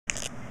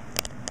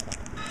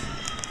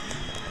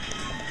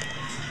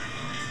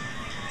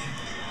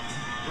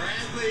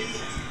Bradley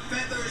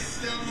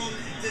Featherstone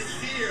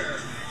Desir.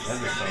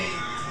 Scotty.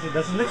 It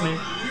doesn't lick me. New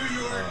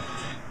York.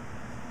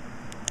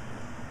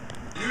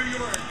 New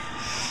York.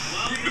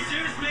 Well,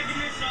 Desir's making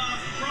his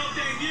pro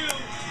debut.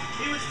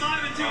 He was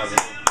 5-2 as an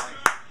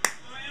amateur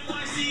for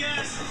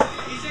NYCS.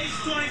 He's age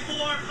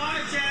 24,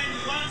 5'10",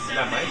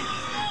 170.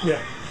 Yeah.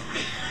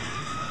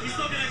 He's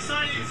looking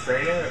excited He's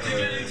training to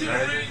get into the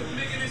ring,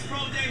 making his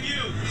pro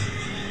debut.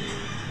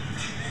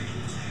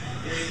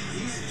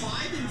 He's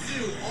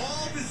 5-2.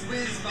 All of his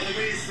wins by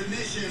way of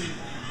submission,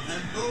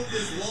 and both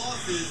his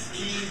losses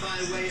came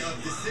by way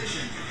of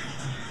decision.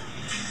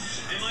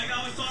 And Mike,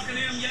 I was talking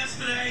to him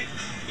yesterday.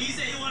 He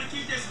said he want to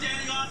keep this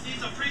standing off.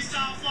 He's a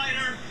freestyle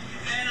fighter.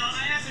 And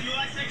I asked him, you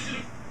like to take it to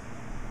the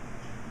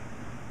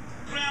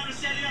ground or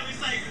standing up? He's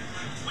like,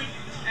 wait.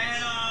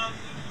 And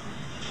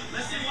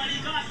let's see what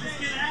he got. This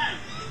kid had.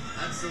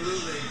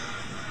 Absolutely.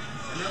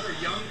 Another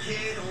young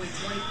kid, only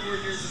 24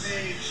 years of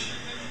age.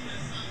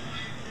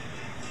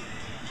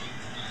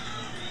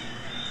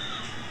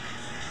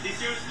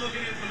 Desir's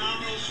looking in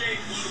phenomenal shape.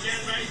 We're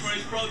getting ready for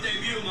his pro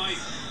debut, Mike.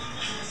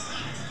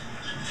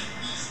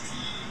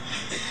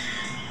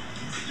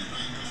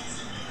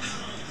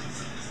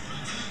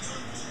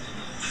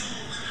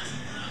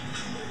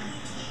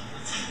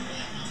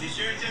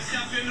 Desir just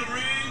stepped in the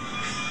ring,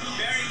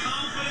 very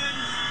confident.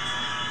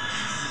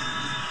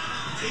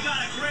 He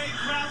got a great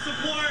crowd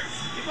support.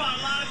 He brought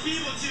a lot of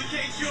people to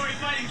Cage Fury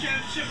Fighting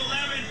Championship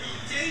 11.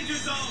 Danger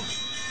Zone.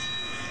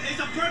 It's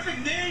a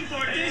perfect name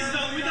for it. Danger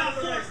Zone. We got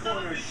 4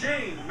 stars.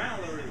 Shane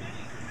Mallory.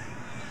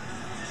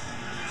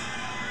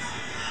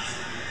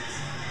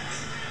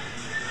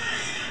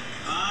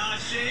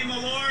 Shane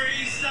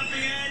Mallory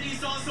stepping in.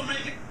 He's also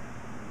making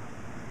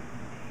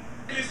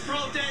his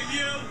pro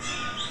debut.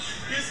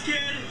 This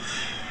kid,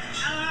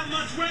 I don't have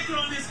much record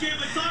on this kid,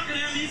 but talking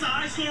to him, he's a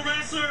high school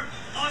wrestler,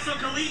 also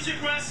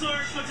collegiate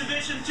wrestler for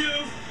Division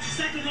II,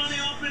 second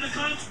running up in the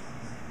country.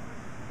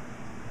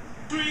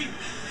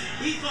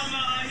 He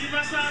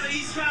wrestled out of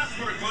East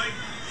Stroudsburg, Mike.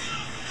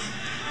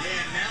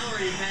 Yeah,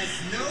 Mallory has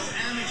no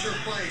amateur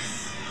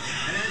fights.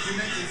 And as you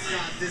mentioned,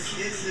 Scott, this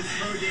is his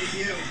pro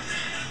debut.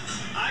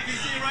 I can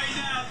see right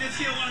now, this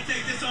kid want to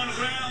take this on the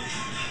ground.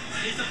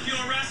 He's a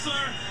pure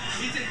wrestler.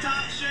 He's in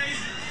top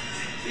shape.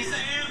 He's an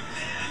amp.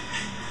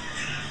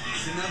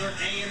 It's another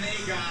AMA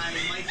guy,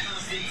 Mike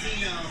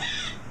Constantino.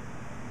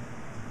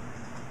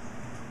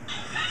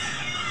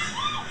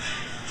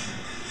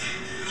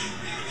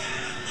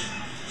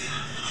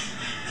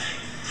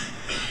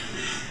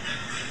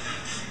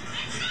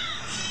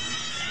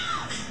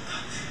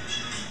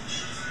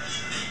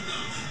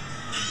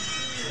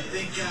 I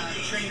think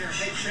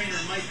head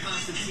trainer Mike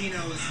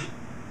Constantino is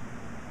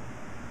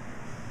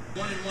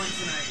 1-1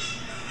 tonight.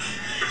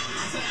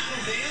 That's a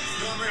little dance.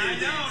 I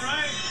know,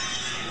 right?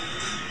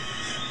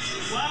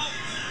 Well,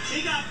 he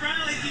got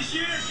Bradley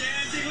Desir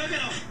dancing. Look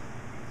at him.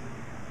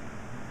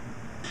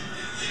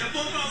 The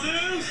Bobo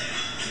News.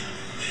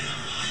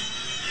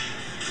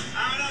 I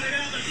don't know, they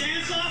have the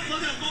dance off.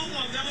 Look at both of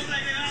them. They look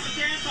like they have the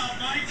dance off,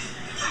 Mike.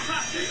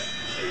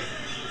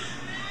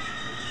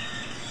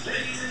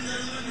 Ladies and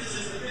gentlemen, this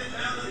is the 5th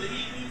round of the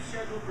evening,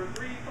 scheduled for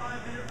 3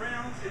 5-minute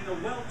rounds in the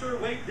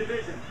welterweight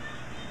division.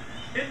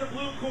 In the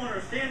blue corner,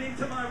 standing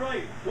to my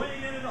right,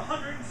 weighing in at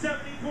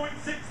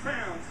 170.6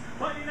 pounds,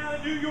 fighting out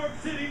of New York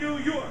City, New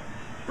York,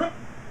 Brad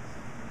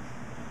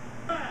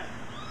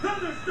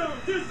Featherstone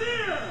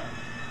Desir!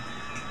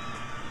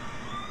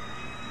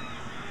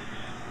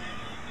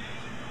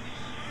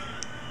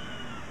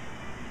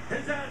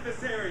 His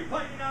adversary,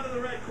 fighting out of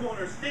the red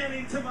corner,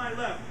 standing to my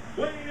left,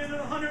 weighing in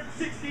at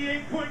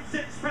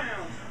 168.6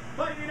 pounds,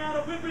 fighting out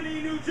of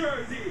Whippany, New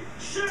Jersey,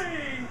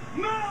 Shane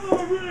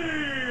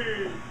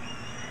Mallory!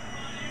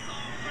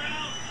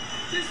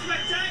 This is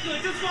spectacular.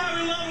 That's why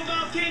we love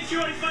about Cage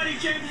Fury Fighting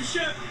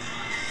Championship.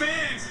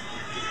 Fans,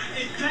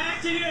 it's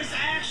packed in here. It's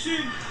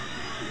action.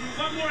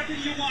 What more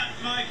can you want,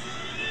 Mike?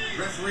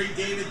 Referee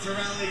David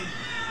Torelli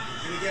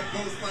going to get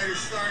both fighters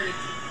started.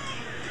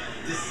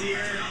 Desir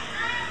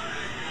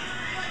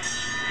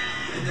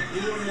in the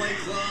blue and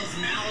white gloves,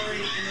 Mallory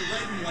in the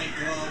red and white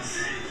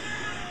gloves.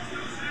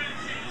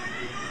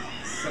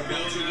 So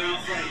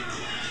welterweight fight.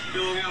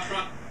 Filling out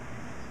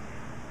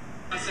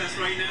process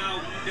right now.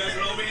 There's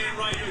an overhand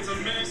right here. It's a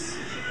miss.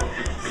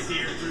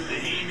 Desir through the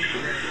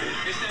haymaker.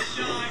 It's that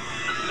shot.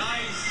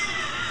 Nice.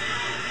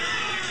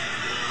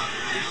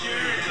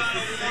 Desir got a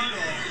one.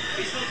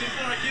 He's looking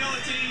for a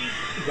guillotine.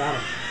 Got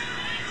him.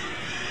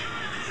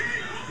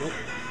 Nope.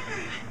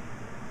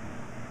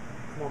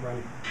 Come on,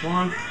 Brady. Come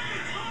on.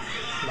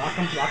 Lock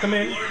him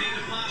in. Lord, need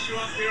to posture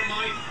up here,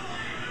 Mike.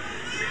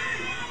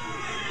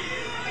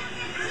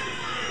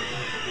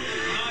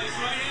 Nice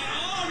right hand.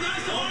 Oh,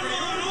 nice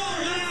overhand. Oh,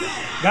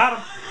 Got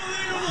him.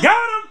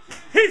 Got him.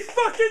 He's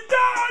fucking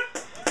done.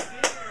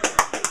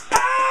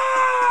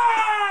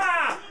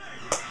 Ah!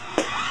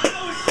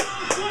 that was so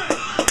quick.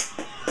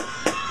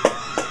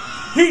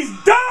 He's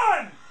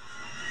done.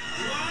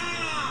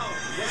 Wow.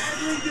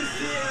 Bradley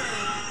Desir.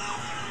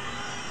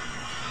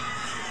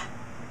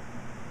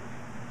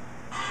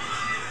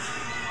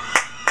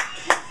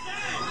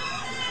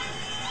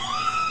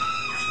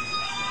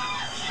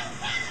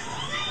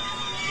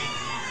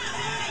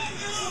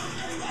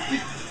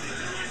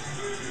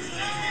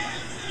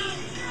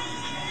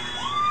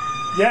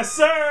 Yes,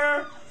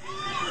 sir.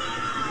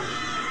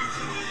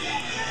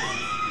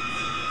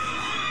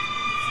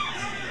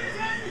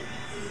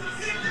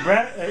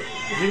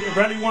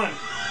 Bradley won.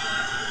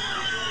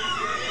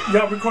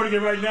 Y'all recording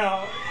it right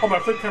now on my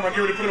flip camera. I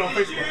get ready to put it on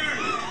Facebook.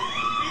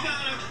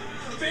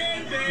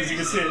 As you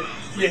can see it.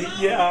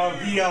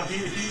 Yeah,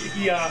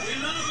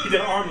 he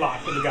did an arm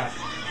lock with the guy.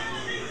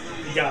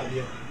 He got it,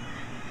 yeah.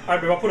 All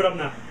right, babe, I'll put it up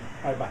now.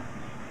 All right, bye.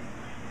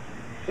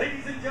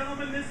 Ladies and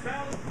gentlemen, this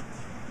battle.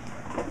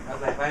 I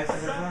was like 5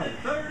 seconds long.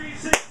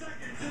 36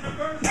 seconds in the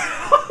first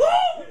round.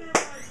 Winner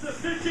by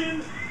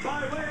submission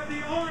by way of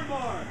the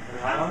armbar.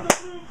 Out of the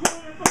blue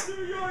corner from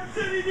New York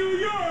City, New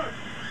York,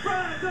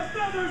 Brad the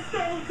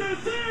Featherstones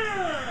is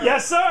here.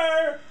 Yes,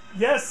 sir.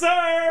 Yes,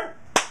 sir.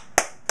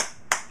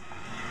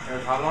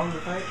 How long was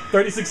the fight?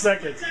 36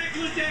 seconds.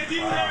 Spectacular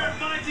debut there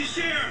by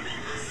Teixeira.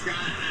 Scott,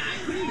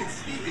 I couldn't even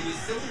speak. It was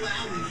so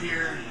loud in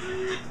here.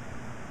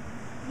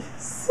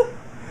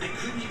 I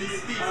couldn't even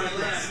speak for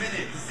the last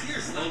minute.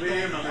 Seriously, Over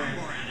here, my man.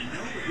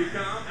 You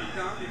calm,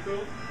 you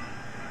cool?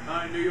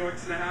 New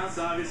York's in the house,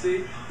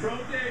 obviously. Pro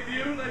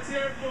debut, let's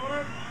hear it for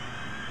him.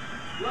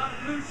 A lot of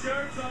blue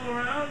shirts all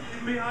around,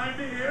 and behind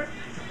me here.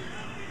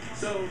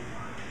 So,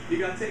 you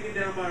got taken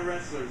down by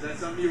wrestlers. That's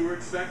something you were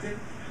expecting?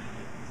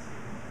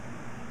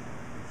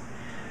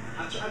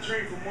 I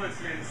trained for months,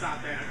 man, to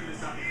stop that. I couldn't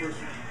stop the first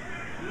one.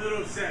 I'm a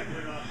little upset,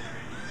 but, I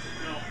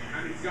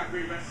mean, he's got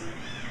great wrestling.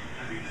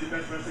 I think he's the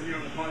best wrestler here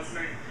on the card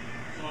tonight.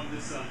 So I'm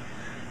just glad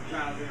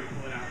I was able to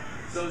pull it out.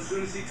 So as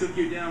soon as he took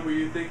you down, were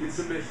you thinking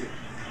submission?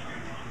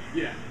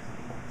 Yeah.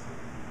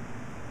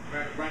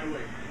 Right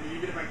away. I mean,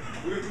 even if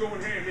we're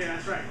going hand, yeah,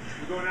 that's right.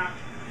 We're going out.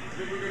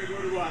 Then we're going to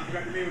go to, I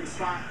forgot the name of the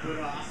spot, but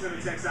I'll send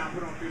a text out,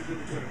 put it on Facebook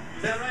and Twitter.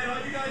 Is that right?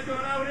 All you guys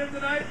going out with him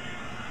tonight?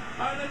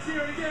 All right, let's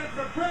hear it again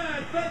for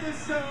Brad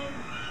Featherstone.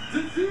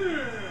 Big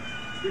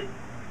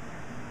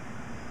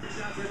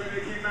shout out to everybody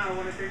that came out. I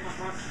want to thank my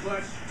sponsors,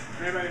 Clutch,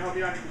 and everybody helped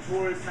me out in the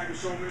tours, Tiger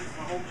Showman's,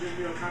 my home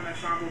gym, Combat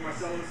Sambo,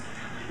 Marcellus.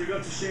 Big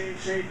up to Shane.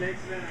 Shane, thanks,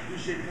 man. I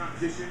appreciate the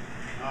competition.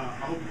 I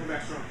hope you come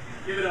back strong.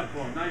 Give it up for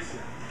him. Nice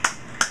one.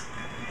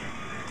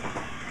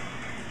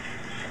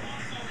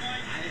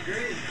 I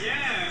agree.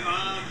 Yeah,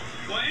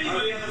 well,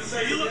 anyway,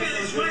 if you look at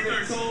his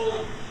records.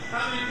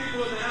 How many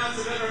people in the house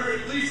have ever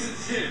heard of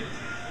Gleason's Gym?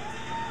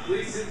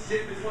 Gleason's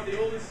Gym is one of the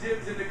oldest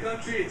gyms in the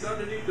country. It's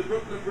underneath the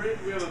Brooklyn Bridge.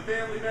 We have a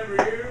family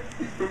member here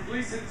from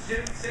Gleason's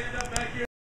Gym. Stand up back here.